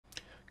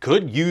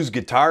Could used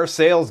guitar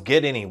sales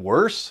get any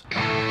worse?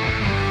 Hey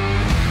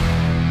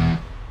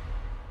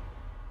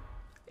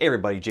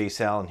everybody,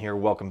 Jace Allen here.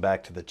 Welcome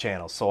back to the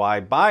channel. So I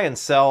buy and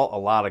sell a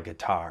lot of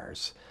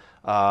guitars.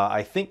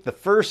 I think the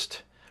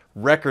first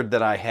record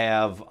that I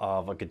have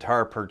of a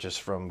guitar purchase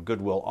from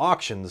Goodwill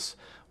Auctions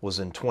was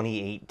in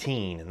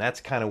 2018, and that's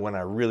kind of when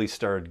I really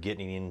started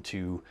getting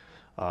into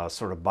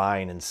sort of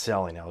buying and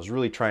selling. I was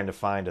really trying to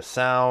find a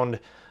sound,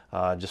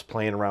 just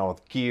playing around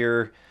with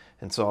gear,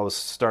 and so I was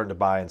starting to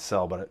buy and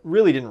sell, but it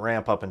really didn't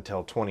ramp up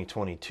until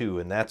 2022,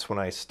 and that's when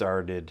I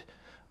started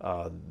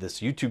this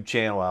YouTube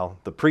channel, well,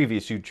 the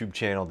previous YouTube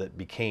channel that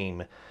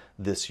became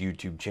this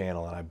YouTube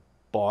channel, and I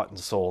bought and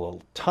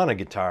sold a ton of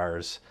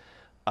guitars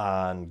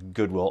on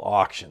Goodwill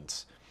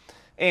Auctions,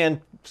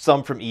 and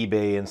some from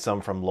eBay and some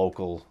from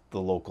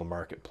the local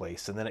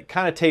marketplace. And then it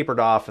kind of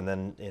tapered off, and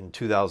then in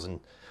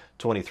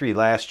 2023,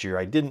 last year,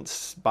 I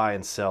didn't buy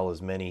and sell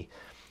as many.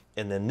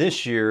 And then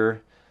this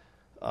year,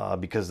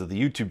 because of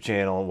the YouTube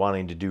channel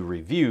wanting to do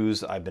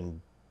reviews, I've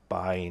been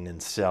buying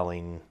and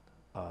selling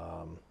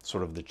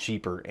sort of the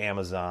cheaper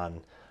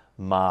Amazon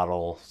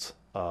models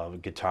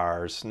of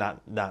guitars,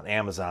 not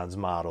Amazon's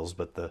models,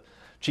 but the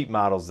cheap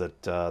models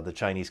that the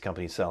Chinese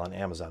companies sell on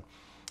Amazon.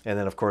 And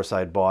then of course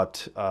I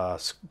bought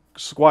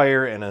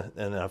Squire and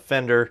a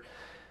Fender.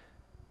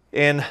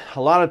 And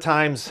a lot of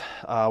times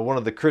one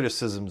of the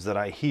criticisms that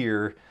I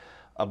hear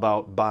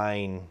about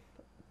buying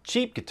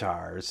cheap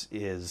guitars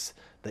is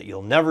that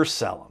you'll never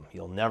sell them.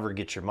 You'll never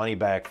get your money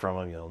back from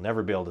them. You'll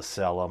never be able to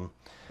sell them.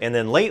 And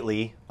then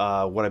lately,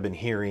 what I've been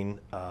hearing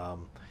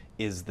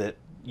is that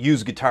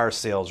used guitar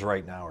sales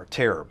right now are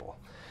terrible.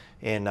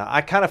 And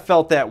I kind of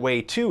felt that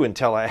way too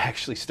until I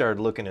actually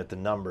started looking at the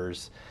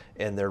numbers,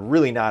 and they're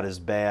really not as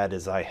bad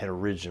as I had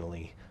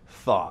originally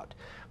thought.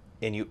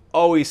 And you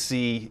always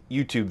see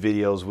YouTube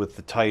videos with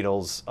the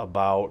titles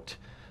about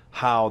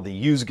how the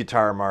used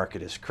guitar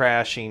market is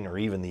crashing, or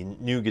even the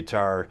new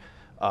guitar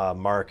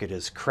market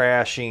is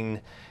crashing,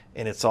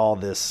 and it's all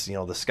this, you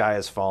know, the sky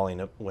is falling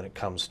when it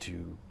comes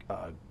to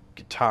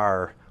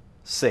guitar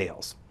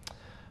sales.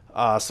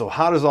 So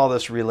how does all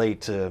this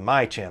relate to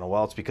my channel?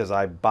 Well, it's because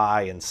I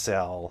buy and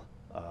sell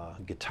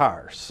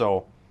guitars.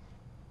 So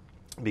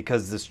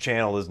because this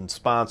channel isn't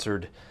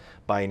sponsored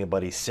by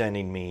anybody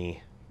sending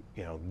me,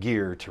 you know,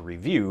 gear to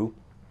review,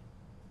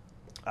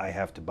 I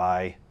have to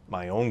buy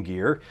my own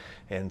gear.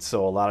 And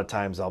so a lot of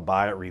times I'll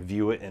buy it,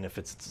 review it, and if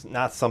it's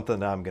not something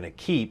that I'm going to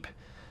keep,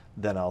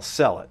 then I'll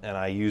sell it. And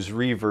I use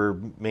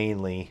Reverb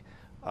mainly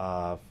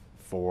to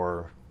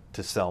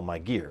sell my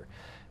gear,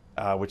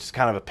 which is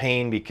kind of a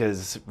pain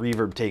because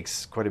Reverb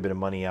takes quite a bit of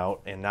money out,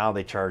 and now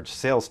they charge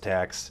sales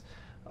tax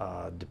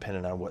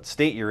depending on what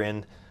state you're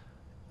in.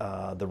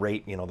 The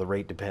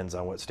rate depends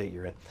on what state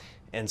you're in.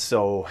 And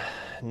so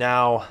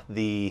now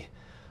the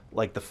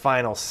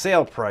final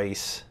sale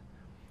price,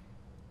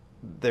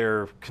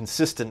 they're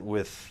consistent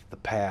with the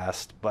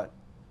past, but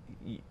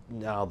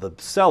now the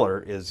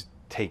seller is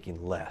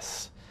taking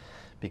less,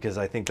 because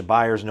I think the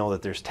buyers know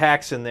that there's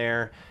tax in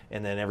there,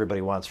 and then everybody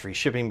wants free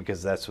shipping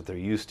because that's what they're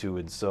used to.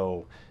 And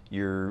so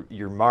your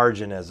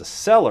margin as a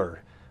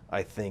seller,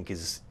 I think,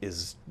 is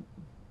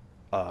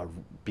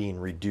being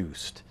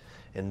reduced,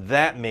 and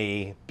that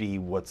may be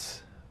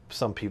what's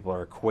some people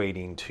are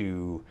equating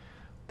to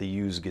the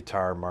used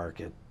guitar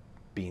market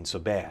being so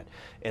bad.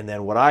 And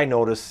then what I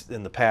noticed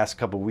in the past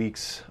couple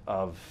weeks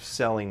of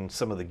selling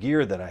some of the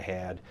gear that I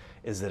had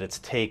is that it's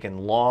taken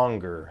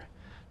longer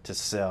to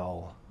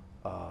sell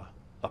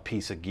a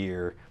piece of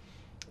gear,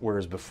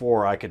 whereas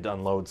before I could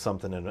unload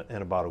something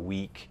in about a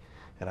week.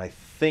 And I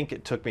think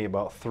it took me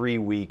about 3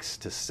 weeks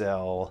to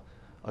sell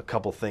a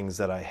couple things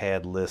that I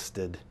had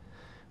listed,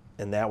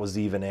 and that was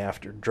even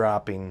after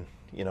dropping,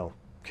 you know,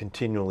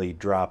 continually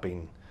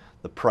dropping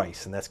the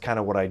price. And that's kind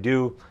of what I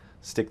do: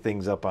 stick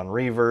things up on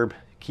Reverb,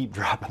 keep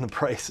dropping the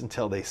price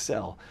until they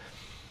sell.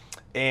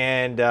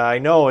 And I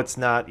know it's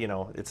not, you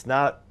know, it's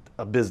not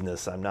a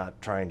business. I'm not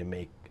trying to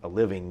make a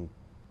living,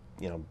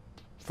 you know,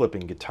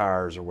 flipping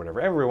guitars or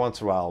whatever. Every once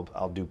in a while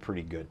I'll do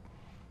pretty good.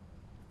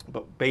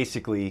 But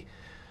basically,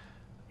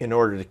 in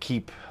order to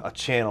keep a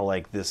channel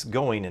like this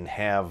going and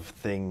have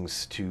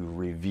things to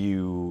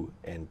review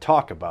and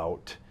talk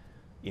about,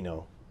 you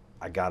know,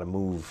 I got to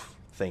move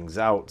things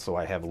out so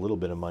I have a little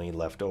bit of money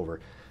left over.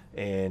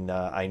 And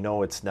I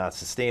know it's not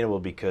sustainable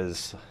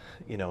because,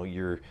 you know,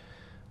 you're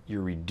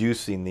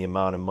reducing the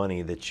amount of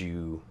money that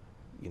you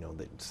know,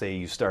 that say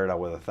you started out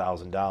with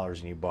 $1,000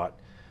 and you bought,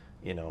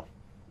 you know,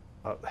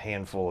 a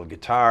handful of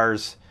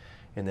guitars,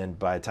 and then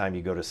by the time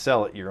you go to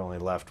sell it, you're only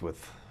left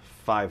with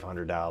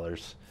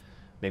 $500.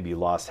 Maybe you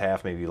lost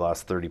half, maybe you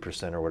lost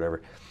 30% or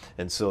whatever.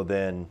 And so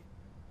then,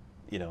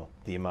 you know,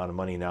 the amount of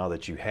money now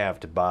that you have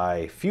to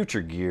buy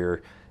future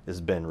gear has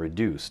been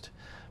reduced.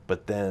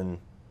 But then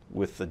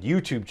with the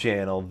YouTube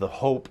channel, the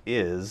hope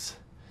is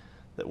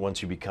that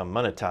once you become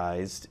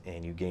monetized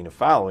and you gain a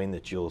following,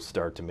 that you'll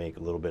start to make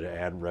a little bit of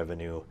ad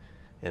revenue,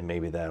 and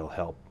maybe that'll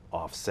help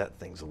offset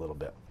things a little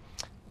bit.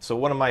 So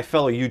one of my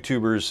fellow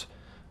YouTubers,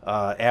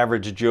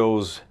 Average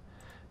Joe's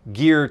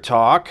gear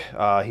talk.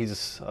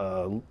 He's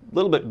a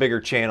little bit bigger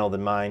channel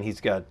than mine.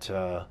 He's got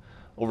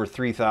over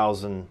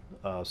 3,000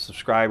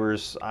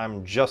 subscribers.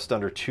 I'm just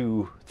under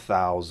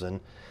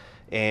 2,000.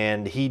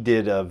 And he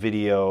did a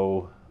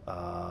video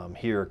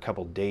here a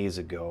couple days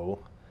ago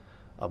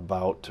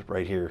about,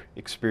 right here,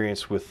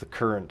 experience with the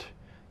current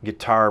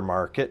guitar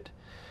market.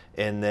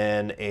 And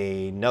then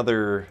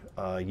another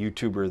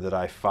YouTuber that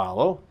I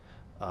follow,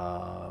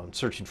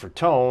 Searching for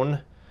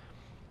Tone,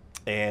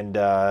 and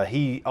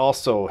he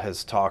also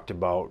has talked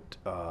about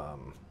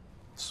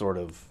sort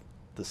of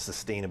the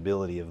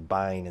sustainability of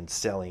buying and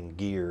selling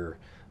gear,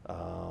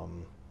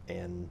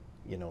 and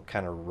you know,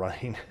 kind of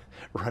running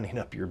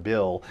up your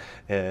bill,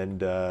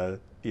 and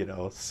you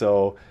know,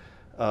 so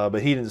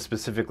but he didn't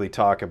specifically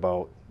talk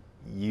about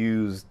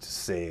used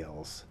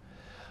sales.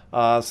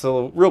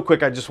 So real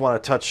quick, I just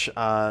want to touch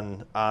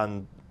on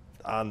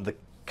the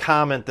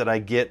comment that I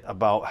get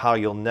about how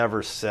you'll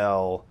never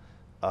sell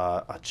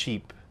a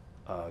cheap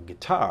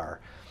guitar.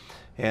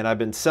 And I've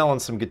been selling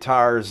some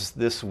guitars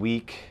this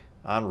week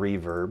on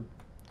Reverb,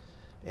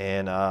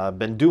 and I've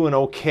been doing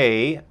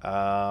okay.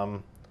 I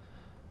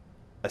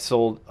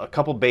sold a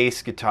couple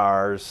bass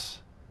guitars,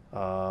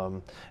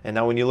 and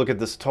now when you look at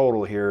this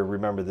total here,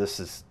 remember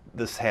this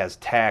has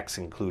tax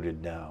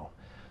included now.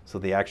 So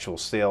the actual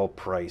sale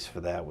price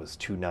for that was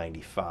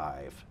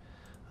 $295.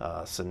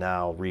 So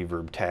now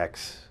Reverb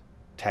tax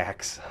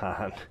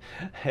on,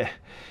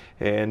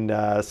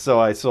 and so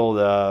I sold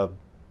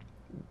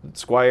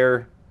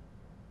Squier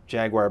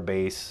Jaguar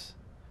bass,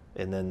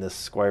 and then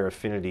this Squier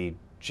Affinity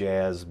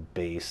Jazz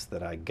bass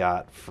that I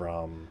got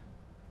from.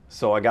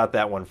 So I got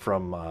that one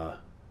from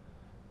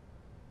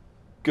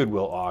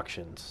Goodwill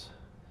Auctions,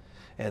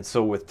 and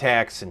so with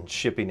tax and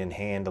shipping and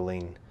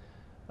handling,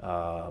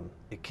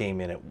 it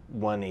came in at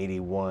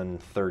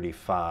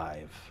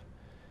 $181.35,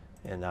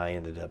 and I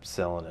ended up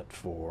selling it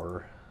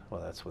for,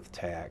 well, that's with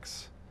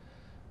tax,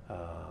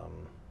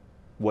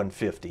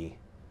 $150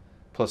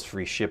 plus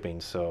free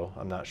shipping. So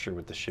I'm not sure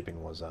what the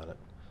shipping was on it.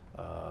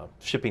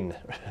 Shipping,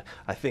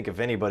 I think if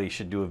anybody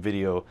should do a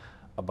video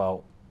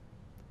about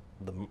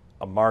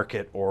a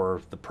market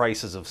or the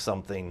prices of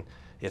something,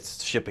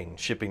 it's shipping.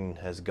 Shipping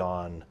has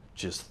gone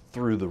just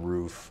through the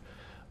roof.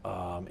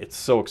 It's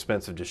so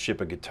expensive to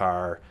ship a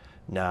guitar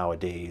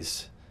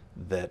nowadays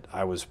that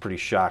I was pretty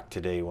shocked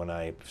today when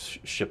I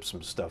shipped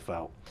some stuff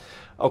out.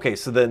 Okay,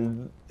 so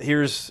then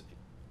here's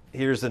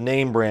a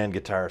name brand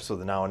guitar. So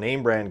now a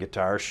name brand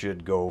guitar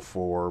should go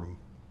for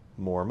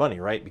more money,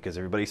 right? Because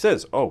everybody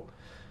says, oh,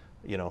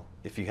 you know,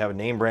 if you have a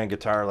name brand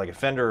guitar like a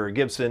Fender or a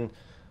Gibson,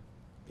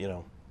 you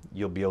know,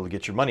 you'll be able to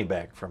get your money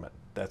back from it.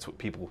 That's what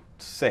people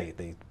say.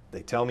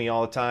 They tell me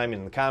all the time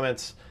in the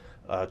comments,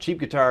 cheap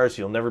guitars,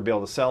 you'll never be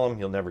able to sell them,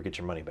 you'll never get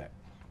your money back.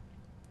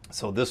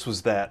 So this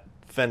was that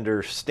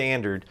Fender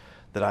Standard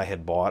that I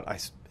had bought.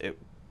 It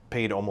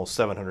paid almost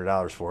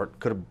 $700 for it.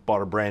 Could have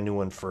bought a brand new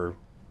one for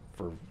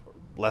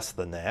less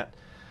than that.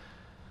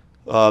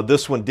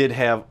 This one did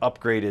have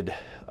upgraded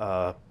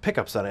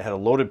pickups on it. It had a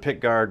loaded pick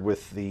guard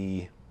with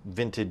the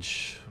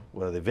vintage,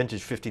 what are they,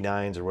 vintage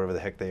 59s or whatever the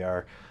heck they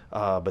are.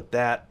 But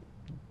that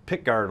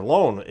pick guard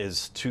alone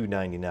is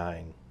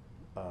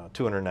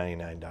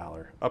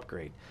 $299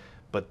 upgrade.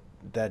 But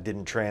that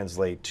didn't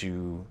translate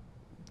to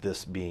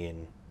this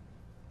being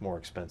more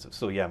expensive.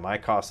 So yeah, my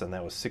cost on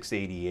that was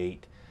 $688,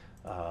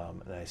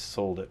 and I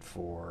sold it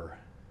for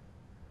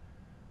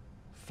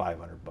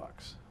 $500,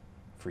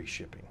 free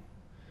shipping.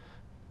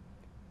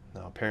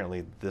 Now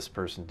apparently this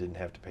person didn't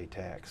have to pay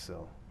tax,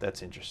 so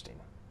that's interesting.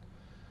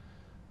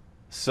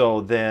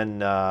 So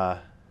then I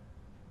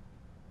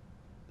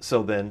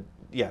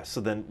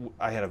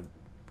had a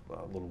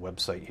little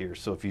website here.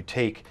 So if you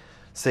take,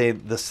 say,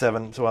 the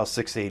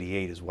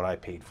 $688 is what I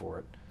paid for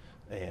it,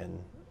 and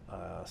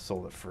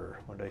sold it for,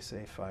 what did I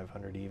say,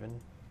 500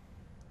 even?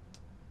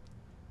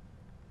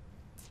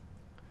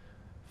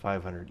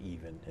 500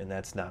 even, and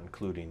that's not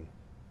including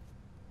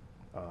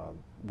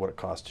what it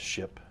costs to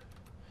ship.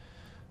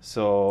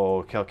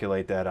 So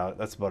calculate that out.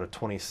 That's about a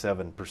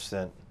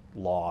 27%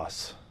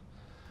 loss,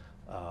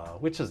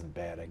 which isn't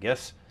bad, I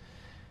guess.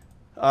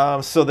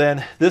 So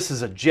then this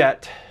is a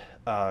Jet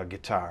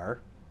guitar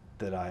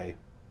that I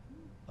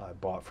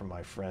bought from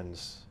my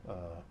friend's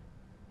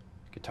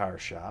guitar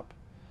shop.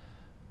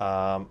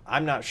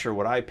 I'm not sure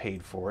what I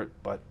paid for it,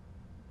 but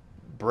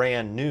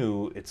brand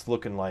new, it's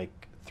looking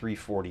like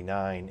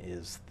 $349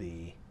 is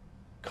the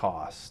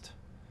cost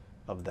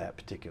of that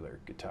particular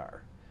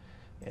guitar.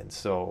 And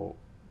so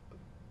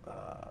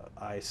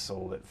I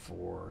sold it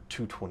for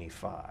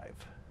 $225.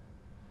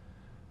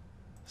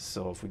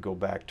 So if we go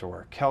back to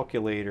our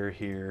calculator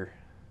here,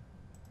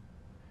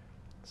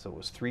 so it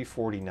was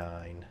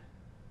 $349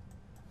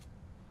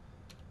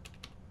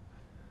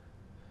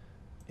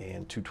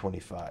 and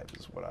 $225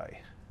 is what I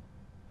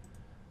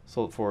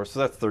sold it for. So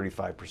that's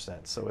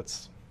 35%. So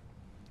it's,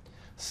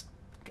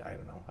 I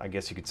don't know, I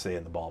guess you could say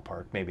in the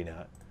ballpark, maybe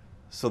not.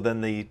 So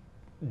then the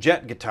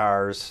Jet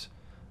guitars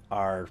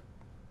are,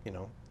 you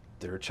know,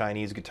 they're a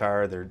Chinese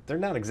guitar. They're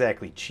not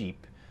exactly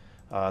cheap.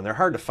 They're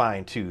hard to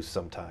find too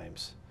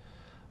sometimes.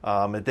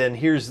 And then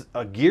here's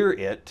a Gear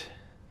It.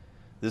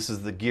 This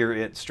is the Gear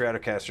It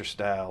Stratocaster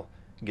style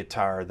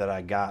guitar that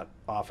I got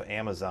off of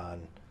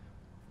Amazon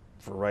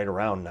for right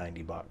around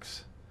 90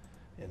 bucks.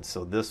 And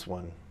so this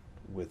one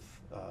with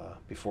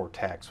before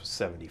tax was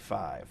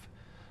 75.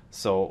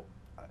 So,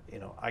 you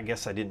know, I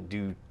guess I didn't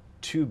do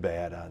too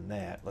bad on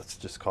that. Let's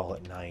just call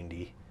it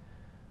 90.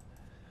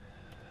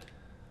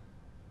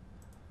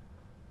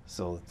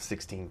 So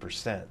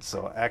 16%.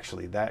 So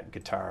actually that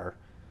guitar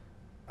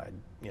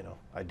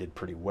I did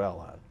pretty well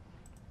on.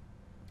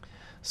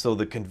 So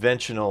the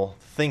conventional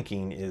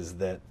thinking is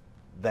that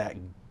that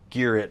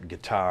Gear It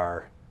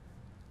guitar,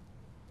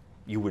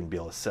 you wouldn't be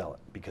able to sell it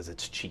because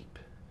it's cheap,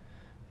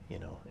 you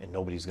know, and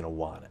nobody's going to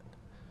want it.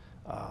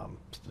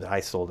 I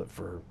sold it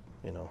for,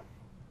 you know,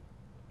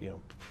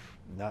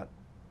 not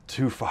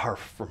too far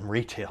from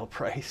retail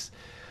price.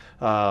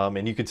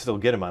 And you can still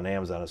get them on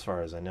Amazon as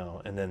far as I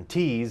know. And then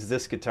Tees,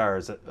 this guitar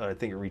is, I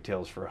think it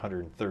retails for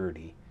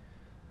 130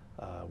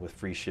 with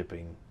free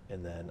shipping.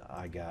 And then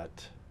I got,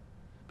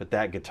 but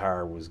that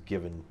guitar was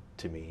given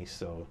to me,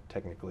 so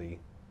technically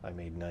I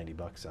made 90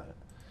 bucks on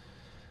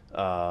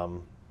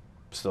it.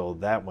 So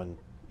that one,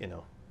 you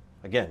know,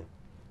 again,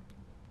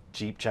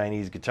 cheap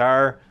Chinese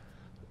guitar,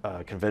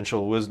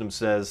 conventional wisdom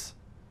says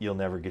you'll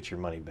never get your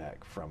money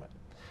back from it.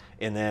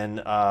 And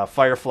then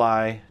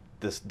Firefly,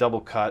 this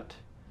double cut,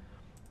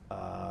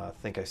 I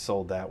think I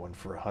sold that one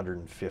for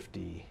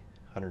 150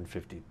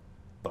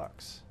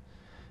 bucks.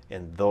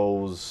 And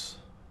those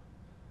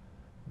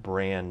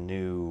brand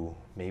new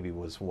maybe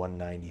was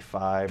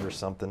 195 or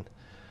something.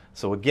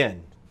 So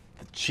again,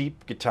 the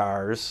cheap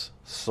guitars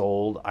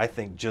sold, I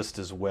think, just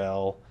as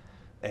well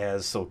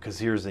as, so because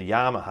here's a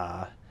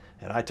Yamaha,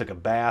 and I took a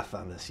bath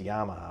on this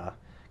Yamaha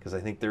because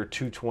I think they're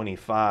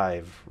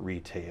 225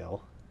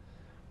 retail,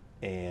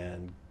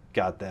 and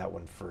got that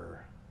one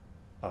for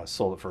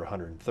sold it for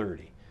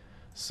 130.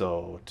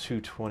 So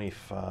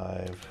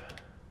 225,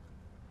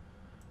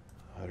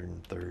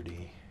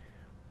 130,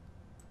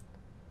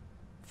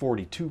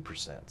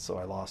 42%. So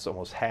I lost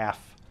almost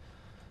half,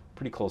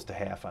 pretty close to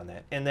half on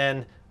that. And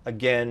then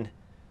again,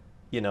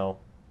 you know,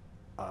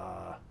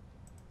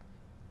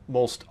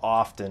 most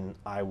often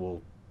I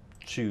will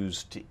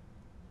choose to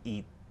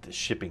eat the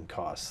shipping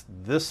costs.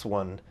 This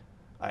one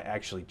I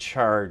actually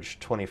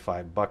charged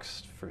 25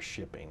 bucks for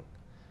shipping,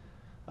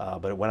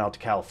 but it went out to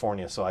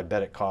California, so I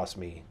bet it cost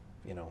me,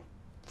 you know,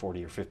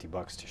 40 or 50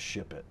 bucks to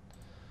ship it.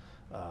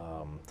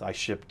 I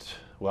shipped,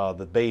 well,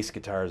 the bass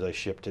guitars I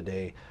shipped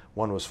today,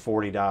 one was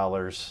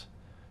 $40,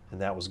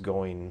 and that was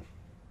going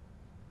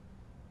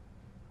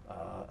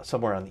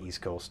somewhere on the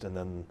East Coast, and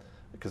then,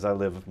 because I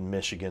live in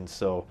Michigan,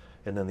 so,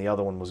 and then the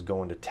other one was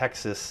going to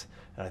Texas,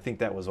 and I think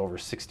that was over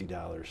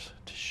 $60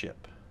 to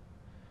ship.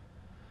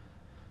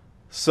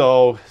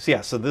 So yeah,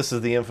 so this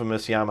is the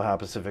infamous Yamaha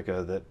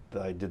Pacifica that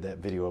I did that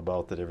video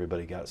about that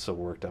everybody got so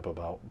worked up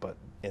about, but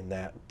in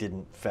that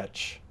didn't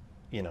fetch,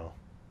 you know,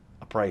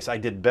 a price. I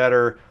did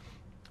better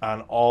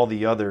on all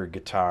the other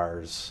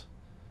guitars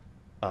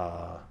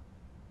than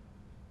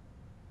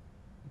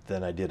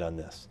I did on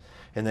this.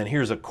 And then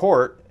here's a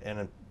Cort,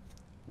 and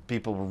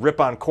people rip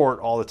on Cort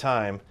all the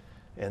time,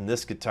 and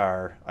this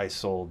guitar I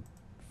sold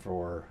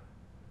for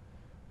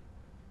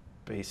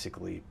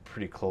basically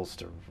pretty close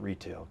to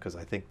retail, because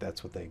I think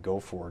that's what they go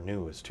for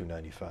new is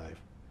 $295.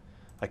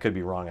 I could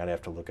be wrong, I'd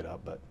have to look it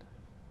up,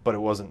 but it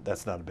wasn't,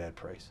 that's not a bad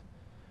price.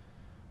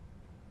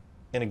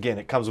 And again,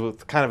 it comes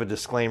with kind of a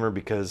disclaimer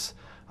because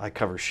I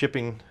cover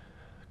shipping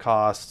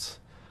costs.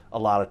 A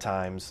lot of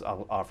times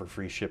I'll offer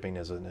free shipping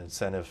as an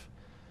incentive,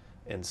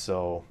 and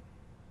so,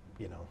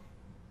 you know,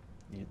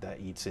 that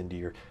eats into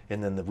your,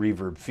 and then the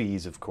reverb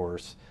fees, of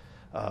course.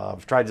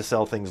 I've tried to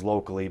sell things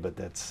locally, but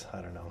that's,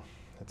 I don't know,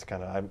 it's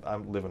kind of, I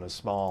live in a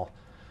small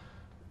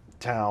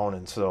town,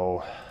 and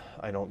so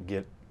I don't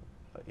get,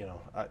 you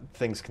know,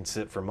 things can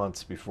sit for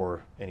months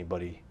before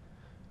anybody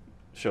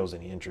shows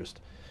any interest.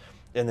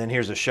 And then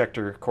here's a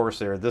Schecter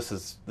Corsair.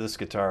 This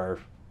guitar,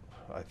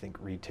 I think,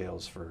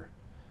 retails for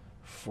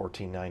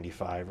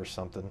 $14.95 or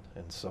something,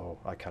 and so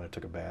I kind of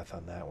took a bath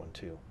on that one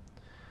too.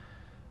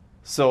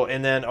 So,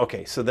 and then,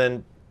 okay, so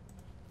then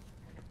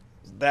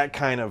that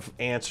kind of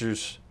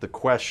answers the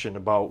question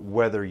about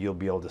whether you'll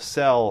be able to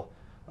sell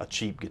a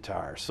cheap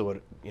guitar. So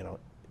it, you know,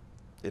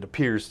 it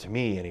appears to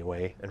me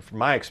anyway, and from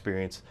my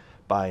experience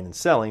buying and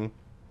selling,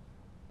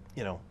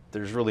 you know,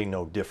 there's really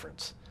no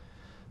difference.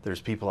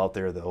 There's people out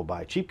there that'll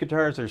buy cheap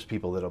guitars, there's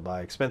people that'll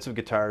buy expensive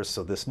guitars,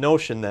 so this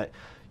notion that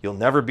you'll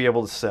never be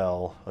able to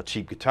sell a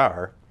cheap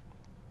guitar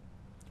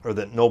or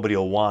that nobody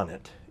will want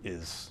it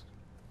is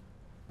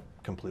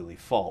completely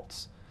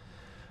false.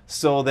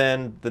 So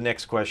then the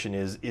next question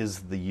is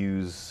the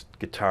used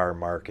guitar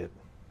market,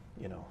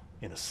 you know,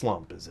 in a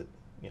slump? Is it,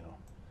 you know,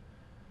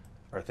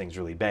 are things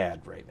really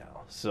bad right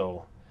now?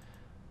 So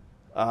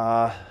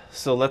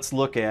so let's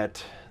look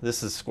at,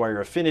 this is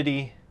Squier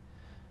Affinity.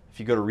 If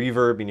you go to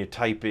Reverb and you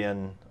type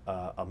in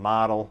a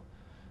model,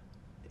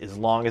 as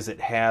long as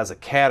it has a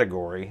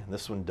category,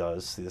 this one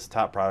does, see this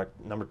top product,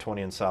 number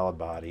 20 in solid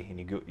body, and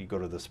you go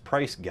to this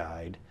price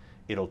guide,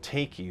 it'll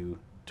take you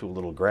to a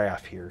little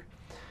graph here,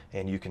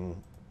 and you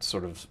can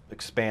sort of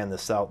expand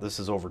this out. This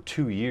is over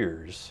 2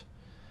 years,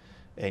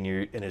 and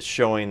it's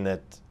showing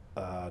that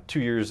 2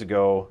 years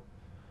ago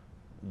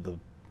the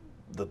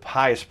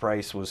highest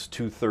price was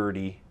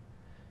 $230,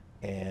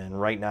 and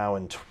right now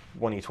in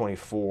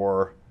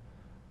 2024,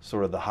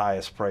 sort of the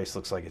highest price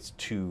looks like it's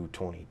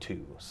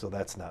 $222. So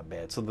that's not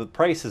bad. So the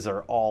prices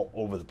are all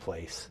over the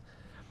place,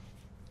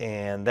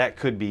 and that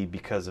could be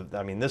because of,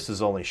 I mean, this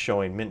is only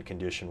showing mint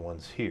condition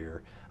ones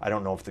here. I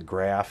don't know if the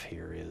graph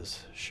here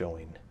is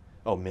showing,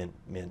 oh,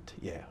 mint,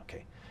 yeah,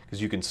 okay.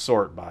 Because you can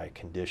sort by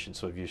condition.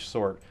 So if you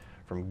sort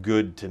from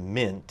good to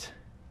mint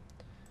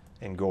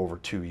and go over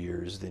 2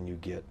 years, then you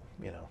get,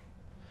 you know,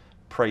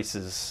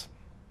 prices,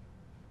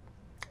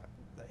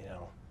 you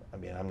know, I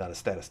mean, I'm not a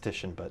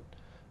statistician, but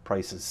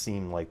prices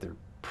seem like they're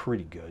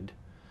pretty good.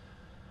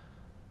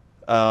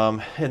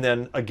 And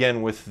then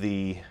again with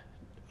the,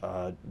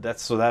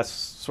 that's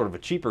sort of a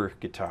cheaper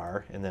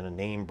guitar, and then a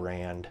name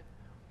brand,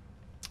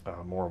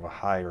 more of a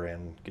higher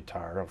end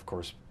guitar. Of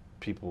course,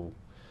 people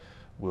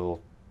will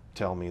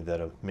tell me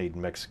that a made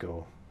in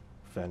Mexico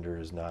Fender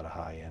is not a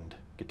high end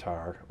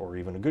guitar or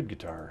even a good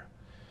guitar.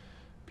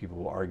 People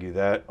will argue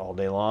that all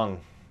day long.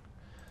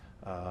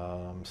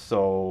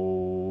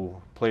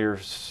 So Player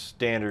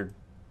Standard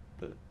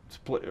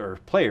or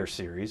Player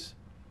Series,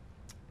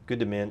 good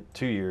to mint,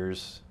 2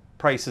 years.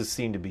 Prices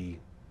seem to be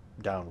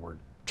downward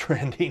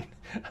trending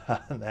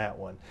on that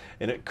one,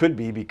 and it could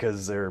be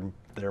because they're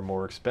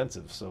more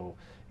expensive. So,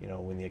 you know,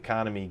 when the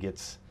economy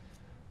gets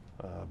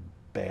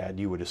bad,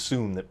 you would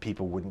assume that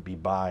people wouldn't be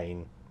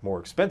buying more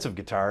expensive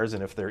guitars,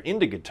 and if they're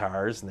into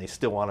guitars and they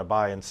still want to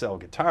buy and sell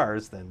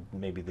guitars, then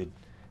maybe they'd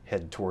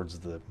head towards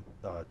the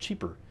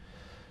cheaper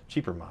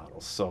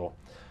models. So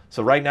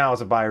right now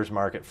is a buyer's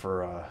market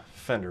for a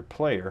Fender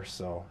Player.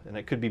 So, and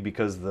it could be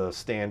because the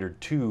Standard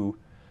 2,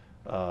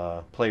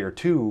 Player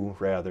 2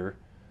 rather,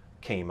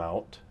 came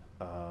out.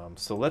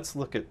 So let's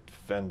look at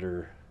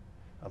Fender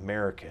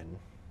American.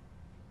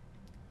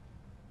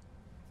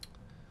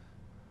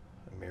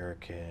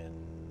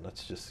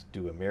 Let's just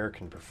do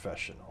American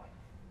Professional.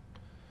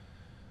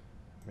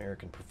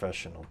 American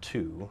Professional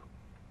 2.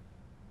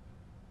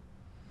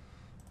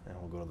 And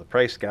we'll go to the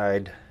price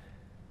guide,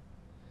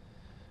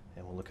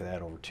 and we'll look at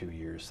that over 2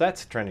 years.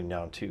 That's trending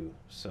down too.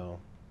 So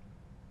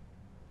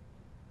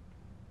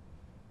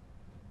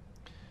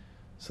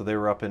they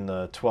were up in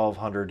the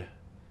 $1,200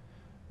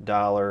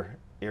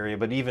 area,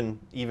 but even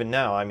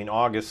now, I mean,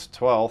 August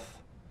 12th,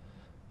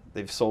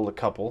 they've sold a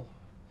couple.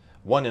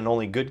 One in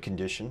only good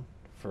condition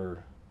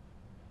for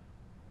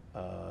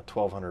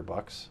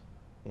 $1,200.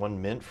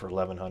 One mint for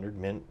 $1,100.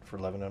 Mint for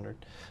 $1,100.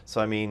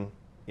 So I mean,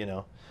 you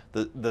know,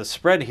 the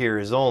spread here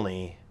is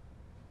only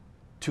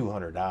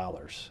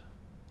 $200.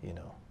 You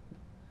know,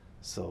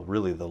 so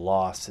really the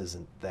loss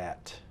isn't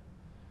that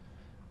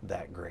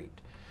great.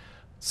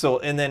 So,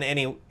 and then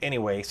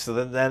anyway,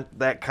 so then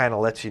that kind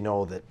of lets you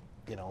know that,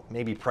 you know,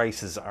 maybe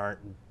prices aren't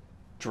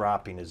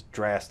dropping as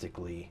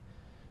drastically.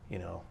 You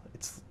know,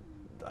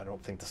 I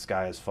don't think the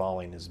sky is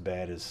falling as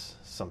bad as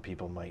some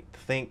people might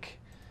think.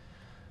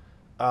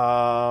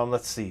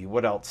 Let's see,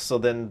 what else? So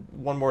then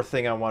one more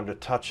thing I wanted to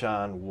touch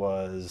on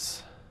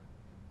was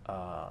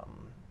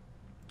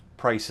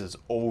prices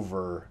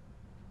over,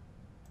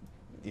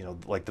 you know,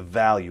 like the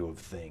value of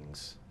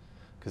things,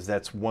 because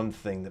that's one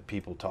thing that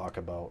people talk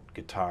about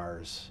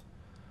guitars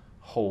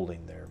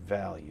holding their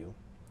value.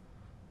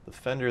 The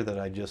Fender that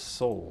I just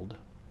sold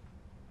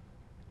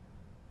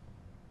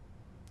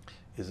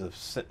is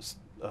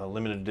a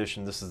limited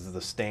edition. This is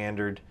the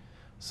standard,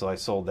 so I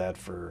sold that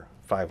for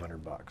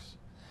 $500.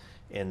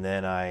 And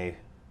then I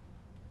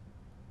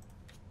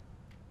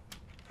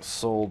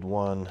sold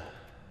one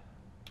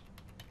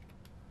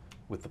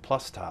with the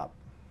plus top.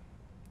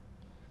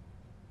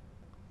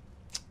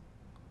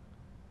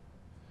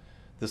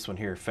 This one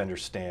here, Fender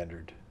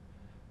Standard,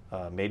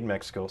 made in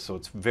Mexico, so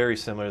it's very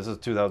similar. This is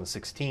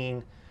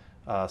 2016.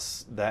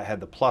 That had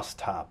the plus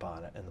top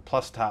on it, and the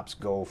plus tops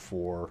go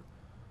for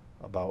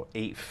about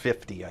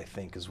 $850, I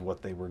think, is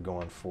what they were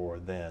going for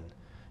then.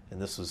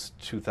 And this was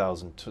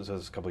 2000. So this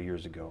was a couple of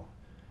years ago,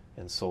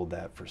 and sold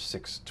that for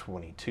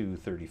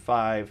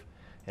 $622.35.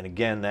 And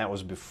again, that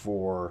was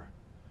before.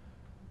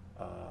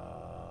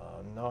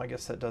 No, I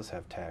guess that does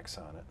have tax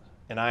on it,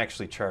 and I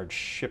actually charged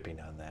shipping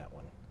on that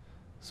one.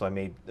 So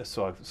I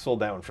sold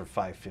that one for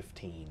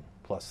 $515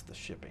 plus the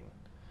shipping,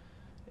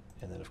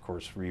 and then of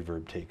course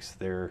Reverb takes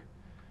their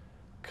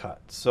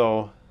cut.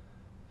 So,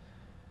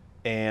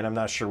 and I'm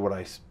not sure what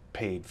I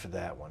paid for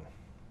that one.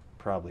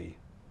 Probably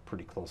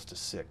pretty close to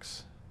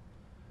 $6.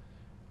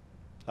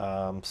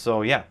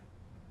 So yeah,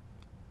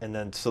 and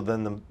then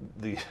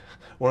the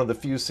one of the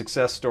few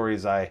success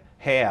stories I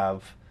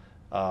have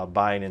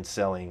buying and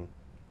selling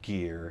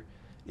gear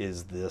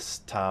is this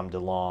Tom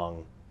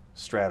DeLonge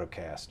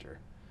Stratocaster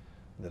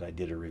that I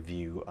did a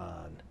review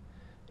on.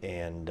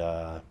 And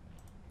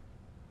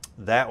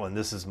that one,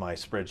 this is my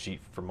spreadsheet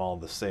from all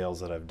the sales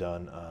that I've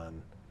done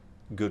on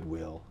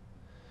Goodwill.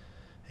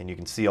 And you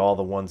can see all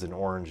the ones in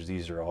orange,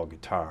 these are all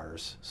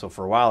guitars. So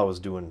for a while I was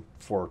doing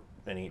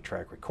and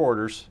 8-track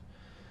recorders.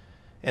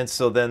 And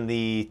so then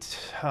the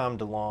Tom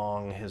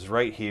DeLonge is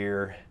right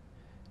here,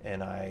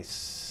 and I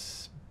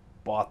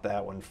bought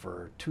that one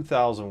for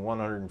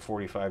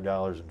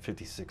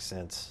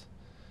 $2,145.56,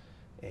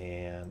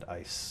 and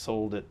I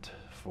sold it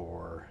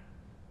for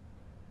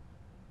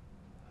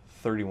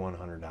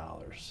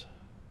 $3,100.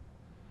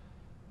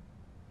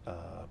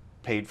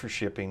 Paid for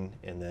shipping,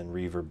 and then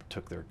Reverb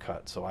took their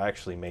cut, so I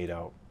actually made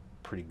out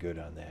pretty good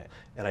on that.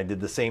 And I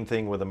did the same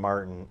thing with a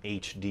Martin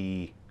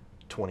HD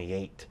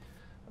 28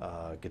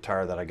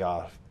 guitar that I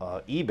got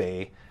off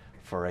eBay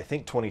for, I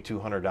think,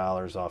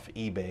 $2,200 off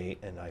eBay,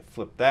 and I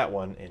flipped that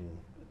one, and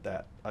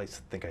that I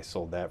think I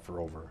sold that for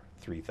over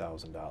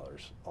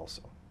 $3,000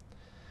 also.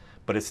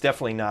 But it's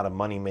definitely not a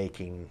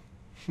money-making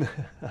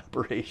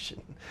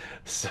operation,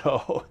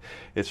 so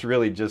it's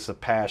really just a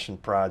passion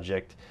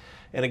project.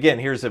 And again,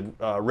 here's a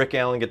Rick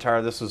Allen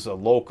guitar. This is a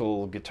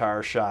local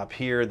guitar shop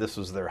here. This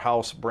was their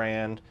house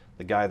brand.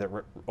 The guy that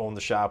owned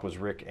the shop was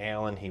Rick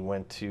Allen. He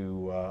went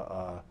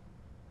to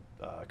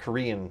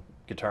Korean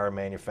guitar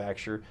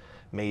manufacturer,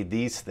 made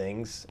these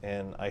things,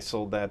 and I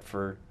sold that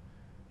for,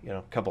 you know,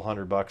 a couple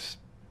 $100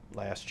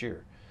 last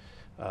year.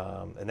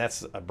 And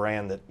that's a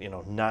brand that, you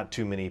know, not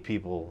too many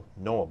people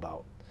know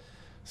about.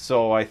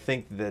 So I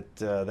think that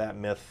that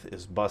myth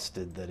is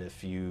busted, that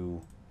if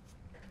you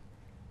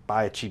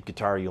buy a cheap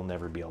guitar, you'll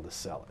never be able to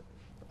sell it.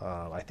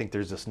 I think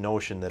there's this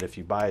notion that if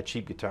you buy a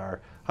cheap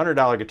guitar,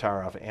 $100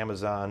 guitar off of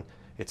Amazon,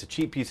 it's a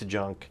cheap piece of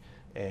junk,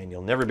 and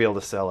you'll never be able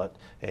to sell it,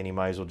 and you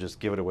might as well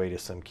just give it away to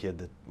some kid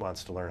that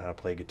wants to learn how to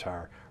play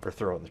guitar, or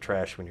throw it in the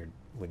trash when you're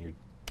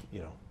you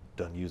know,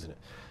 done using it.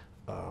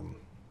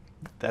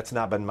 That's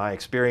not been my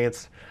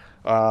experience.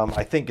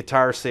 I think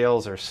guitar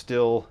sales are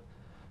still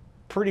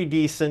pretty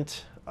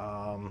decent.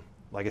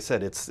 Like I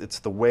said, it's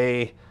the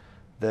way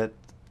that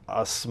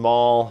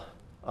small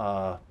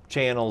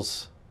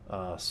channels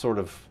sort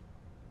of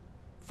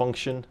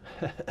function,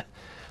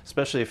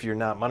 especially if you're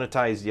not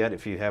monetized yet.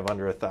 If you have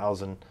under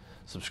 1,000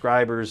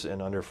 subscribers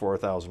and under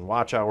 4,000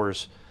 watch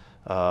hours,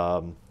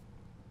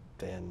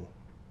 then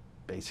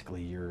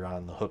basically you're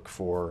on the hook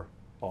for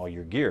all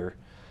your gear.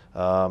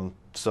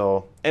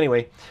 So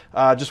anyway,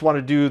 just want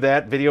to do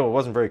that video. It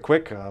wasn't very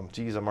quick.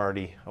 Geez, I'm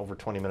already over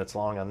 20 minutes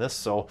long on this.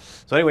 So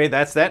anyway,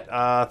 that's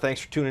that.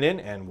 Thanks for tuning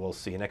in, and we'll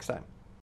see you next time.